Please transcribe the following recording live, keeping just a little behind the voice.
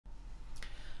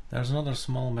There's another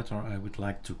small matter I would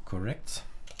like to correct.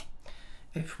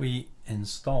 If we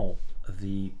install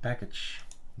the package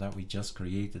that we just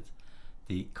created,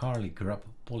 the Carli grub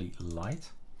poly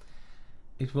light,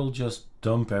 it will just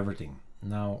dump everything.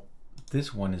 Now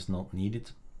this one is not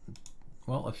needed.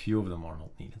 Well, a few of them are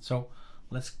not needed. So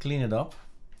let's clean it up.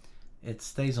 It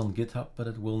stays on GitHub, but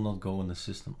it will not go in the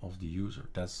system of the user.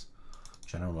 That's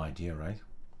general idea, right?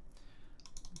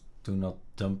 Do not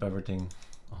dump everything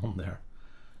on there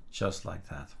just like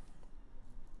that.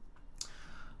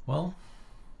 Well,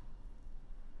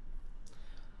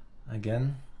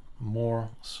 again, more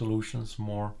solutions,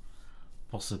 more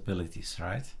possibilities,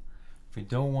 right? If we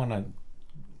don't want to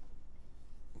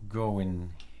go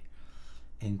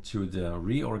into the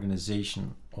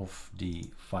reorganization of the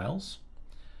files,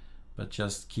 but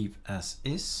just keep as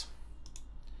is,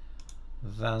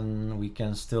 then we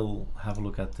can still have a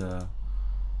look at the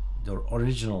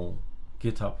original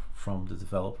GitHub from the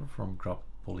developer, from grub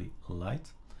poly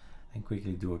light, and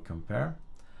quickly do a compare.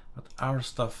 But our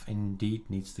stuff indeed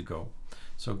needs to go.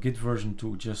 So git version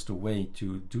 2, just a way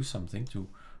to do something, to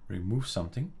remove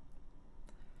something.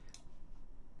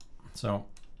 So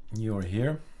you're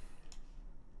here.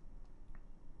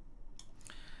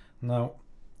 Now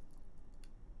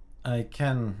I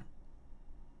can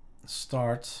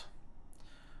start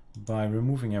by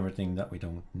removing everything that we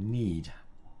don't need.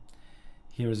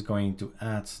 Here is going to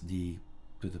add to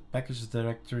the package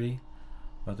directory,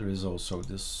 but there is also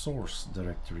the source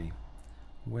directory.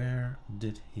 Where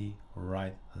did he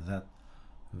write that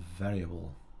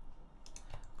variable?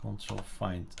 Control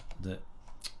find the,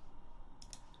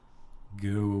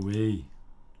 go away,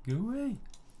 go away.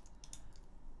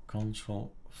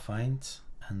 Control find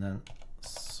and then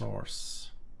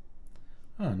source.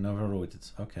 Oh, never wrote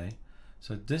it. Okay,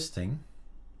 so this thing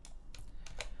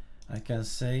I can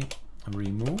say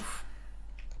remove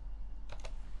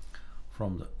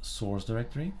from the source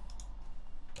directory,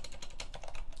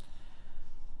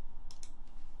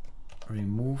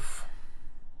 remove,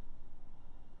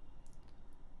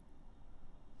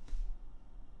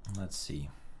 let's see,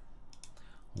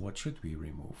 what should we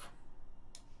remove?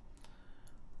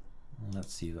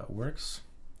 Let's see if that works.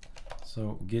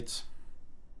 So git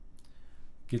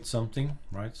something,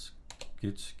 right?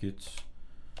 Git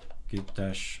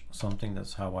dash something.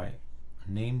 That's how I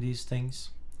name these things.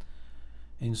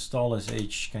 Install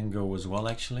sh can go as well,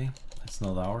 actually. It's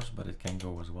not ours, but it can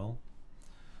go as well.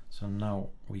 So now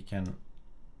we can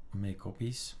make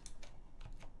copies.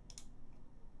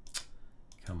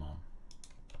 Come on.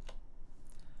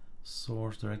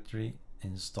 Source directory,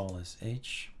 install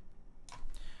sh.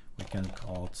 We can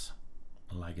call it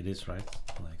like it is, right?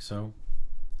 Like so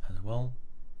as well.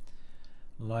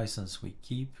 License we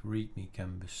keep, readme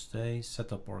can stay,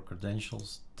 set up our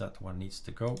credentials, that one needs to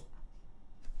go.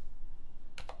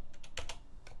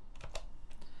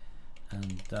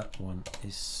 And that one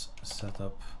is set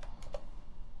up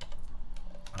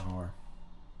our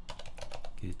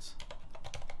git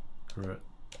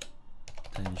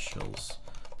credentials.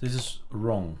 This is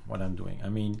wrong what I'm doing. I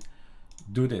mean,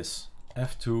 do this.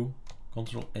 F2,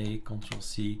 Control A, Control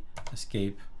C,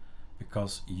 escape,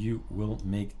 because you will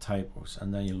make typos,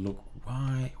 and then you look,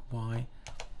 why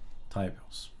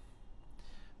typos?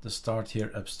 The start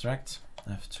here, abstract,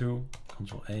 F2,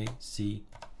 Control A, C,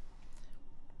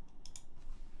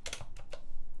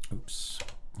 oops,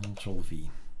 Control V.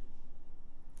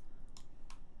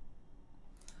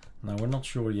 Now we're not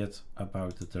sure yet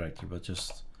about the directory, but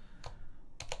just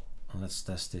let's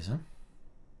test this, huh?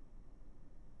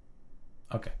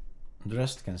 Okay, the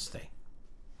rest can stay.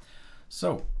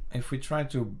 So if we try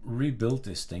to rebuild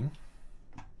this thing,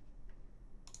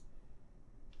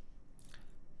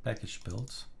 package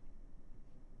build,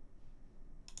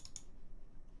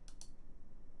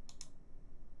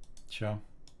 sure,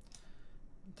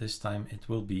 this time it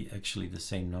will be actually the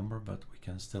same number, but we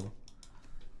can still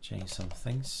change some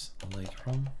things later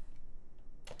on.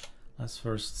 Let's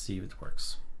first see if it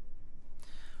works.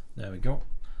 There we go.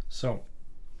 So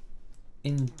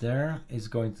in there is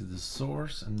going to the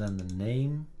source and then the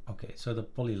name. Okay, so the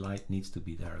poly light needs to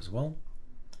be there as well.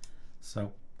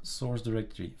 So source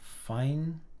directory,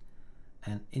 fine.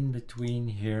 And in between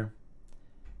here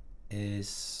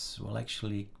is, well,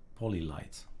 actually poly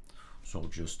light. So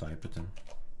just type it in.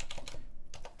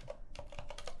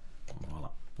 Voila,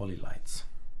 poly lights.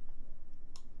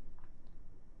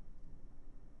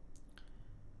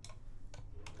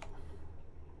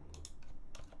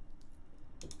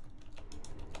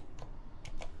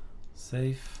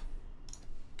 Save.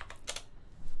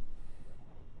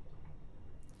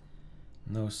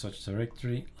 No such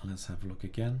directory. Let's have a look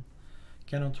again.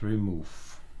 Cannot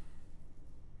remove.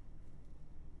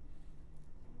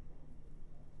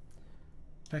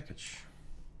 package.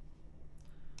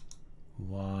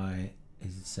 Why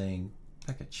is it saying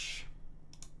package?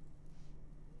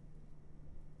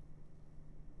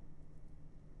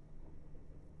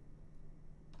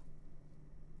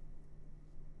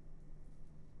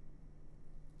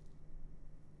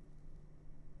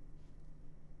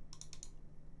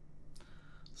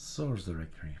 Source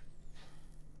directory.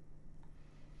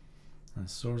 And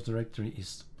source directory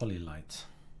is Polylite.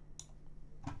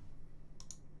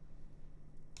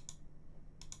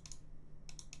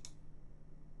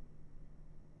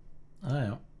 Ah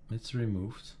yeah, it's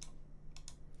removed.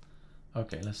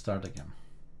 Okay, let's start again.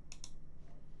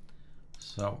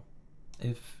 So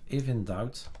if in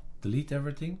doubt, delete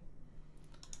everything,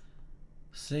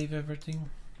 save everything,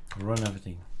 run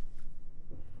everything.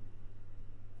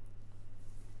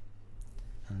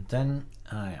 And then,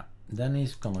 then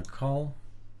he's gonna call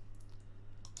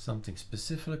something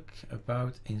specific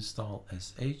about install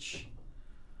sh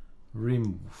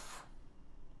remove.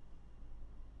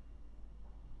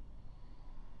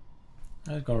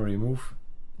 I'm gonna remove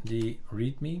the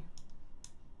readme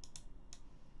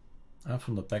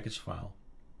from the package file.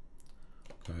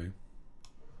 Okay.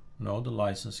 No, the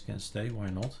license can stay, why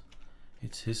not?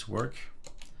 It's his work.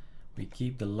 We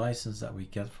keep the license that we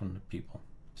get from the people.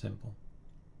 Simple.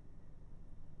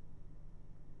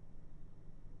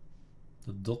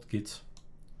 The .git.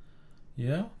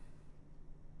 Yeah.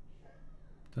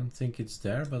 Don't think it's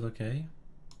there, but okay.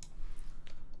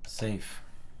 Save.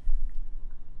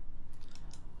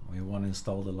 We want to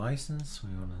install the license. We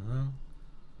want to know.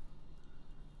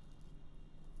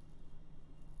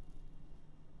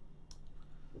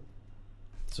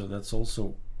 So that's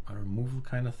also a removal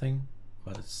kind of thing,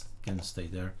 but it can stay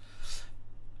there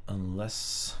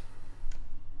unless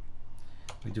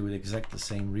we do it exact the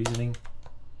same reasoning.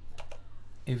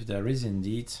 If there is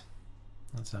indeed,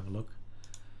 let's have a look.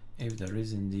 If there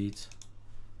is indeed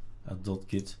a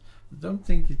 .git, don't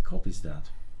think it copies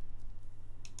that.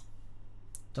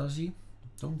 Does he?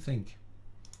 Don't think.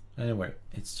 Anyway,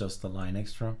 it's just a line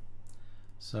extra.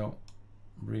 So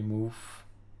remove.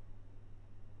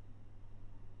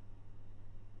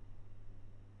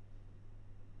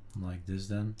 Like this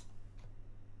then.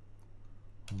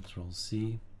 Control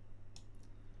C.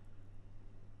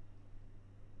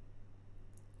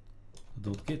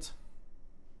 .git.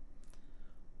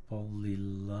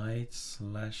 Polylite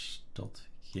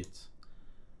 /.git.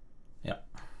 Yeah,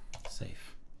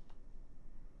 save.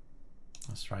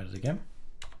 Let's try it again.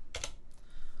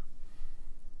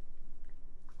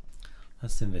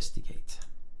 Let's investigate.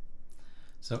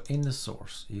 So in the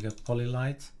source, you got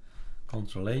Polylite,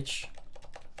 Control H,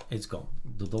 it's gone.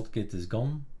 The .git is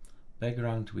gone.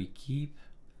 Background we keep.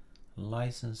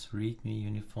 License, readme,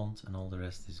 unifont, and all the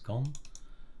rest is gone.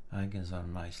 Icons are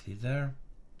nicely there.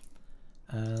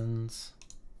 And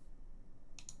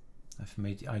I've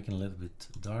made the icon a little bit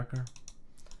darker.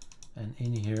 And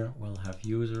in here we'll have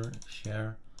user,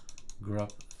 share,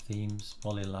 grub, themes,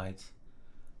 Polylite.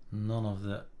 None of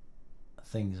the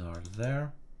things are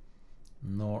there,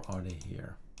 nor are they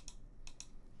here.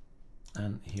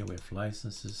 And here we have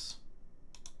licenses.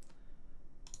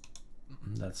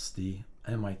 That's the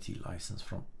MIT license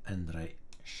from Andrei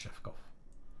Shevchuk.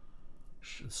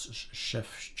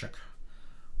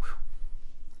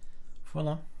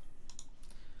 Voila.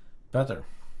 Better,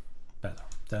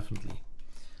 definitely.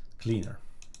 Cleaner.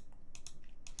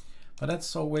 But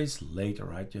that's always later,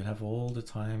 right? You have all the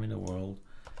time in the world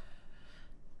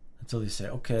until you say,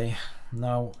 okay,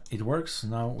 now it works,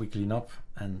 now we clean up,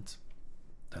 and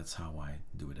that's how I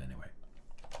do it anyway.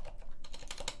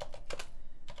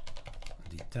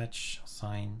 Detach,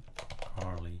 assign,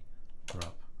 Carli,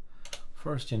 grub.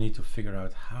 First you need to figure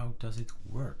out how does it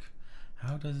work?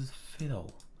 How does it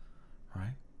fiddle?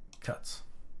 Right? Cut.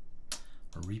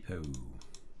 Repo.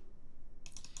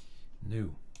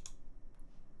 New.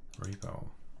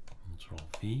 Repo. Control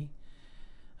V.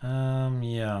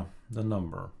 Yeah, the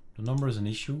number. The number is an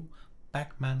issue.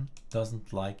 Pacman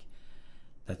doesn't like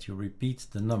that you repeat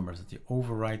the numbers, that you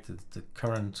overwrite the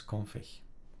current config.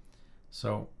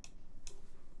 So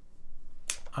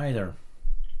either,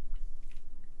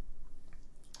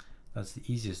 that's the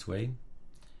easiest way,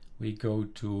 we go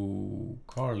to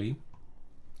Carli.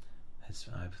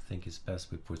 I think it's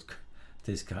best we put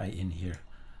this guy in here.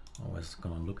 Always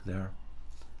gonna look there.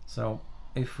 So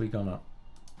if we're gonna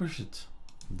push it,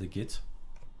 the git,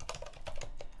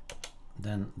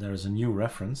 then there's a new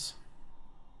reference.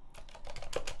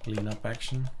 Cleanup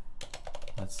action.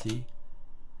 Let's see.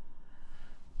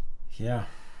 Yeah,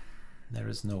 there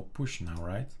is no push now,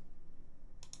 right?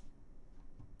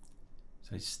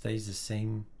 So it stays the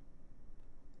same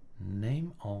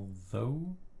name,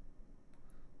 although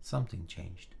Something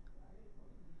changed.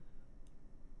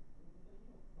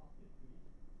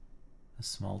 A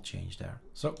small change there.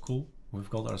 So cool. We've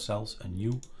got ourselves a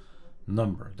new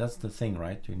number. That's the thing,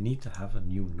 right? You need to have a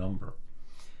new number.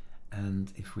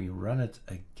 And if we run it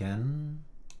again,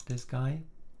 this guy,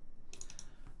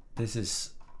 this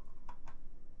is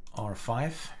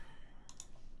R5.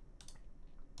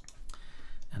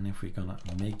 And if we're gonna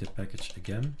make the package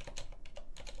again,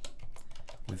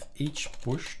 with each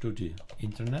push to the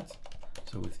internet,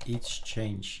 so with each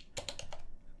change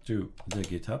to the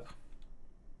GitHub,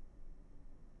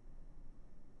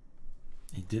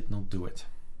 he did not do it.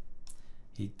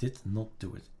 He did not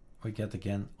do it. We get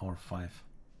again R5.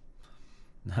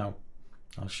 Now,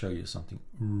 I'll show you something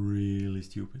really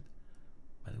stupid,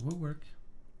 but it will work.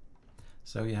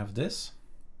 So you have this,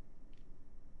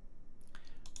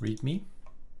 readme,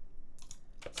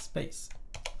 space,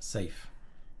 save,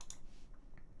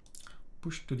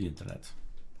 push to the internet,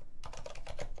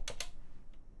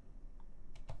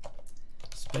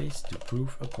 space to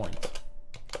prove a point.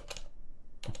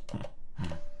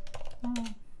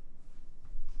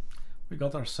 We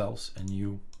got ourselves a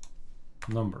new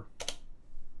number.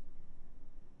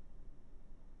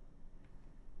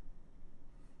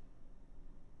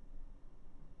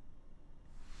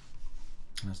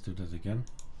 Let's do that again.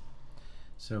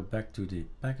 So back to the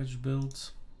package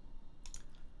build,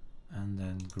 and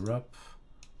then grub,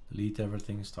 delete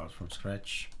everything, start from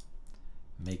scratch,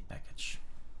 make package.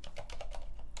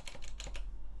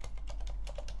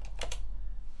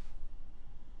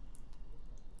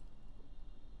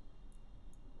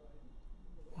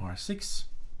 R6.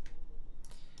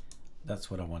 That's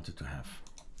what I wanted to have.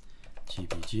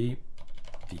 GPG,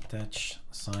 detach,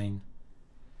 sign.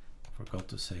 Forgot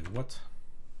to say what.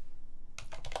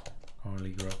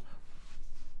 Carli grub.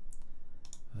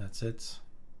 That's it.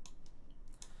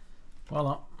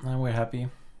 Voila, now we're happy.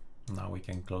 Now we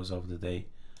can close off the day.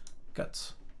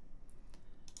 Cut.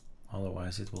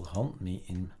 Otherwise it will hunt me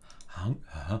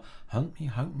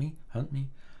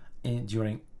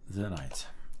during the night,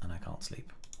 and I can't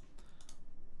sleep.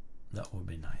 That would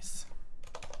be nice.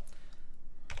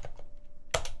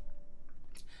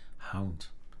 Hound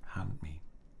me.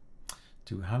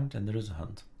 To hound, and there is a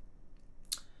hunt.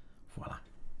 Voila.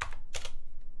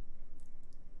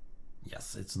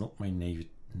 Yes, it's not my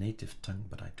native tongue,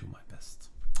 but I do my best.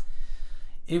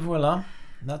 Et voila,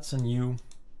 that's a new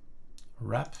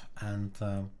wrap, and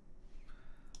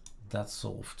that's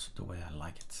solved the way I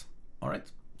like it. All right,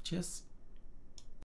 cheers.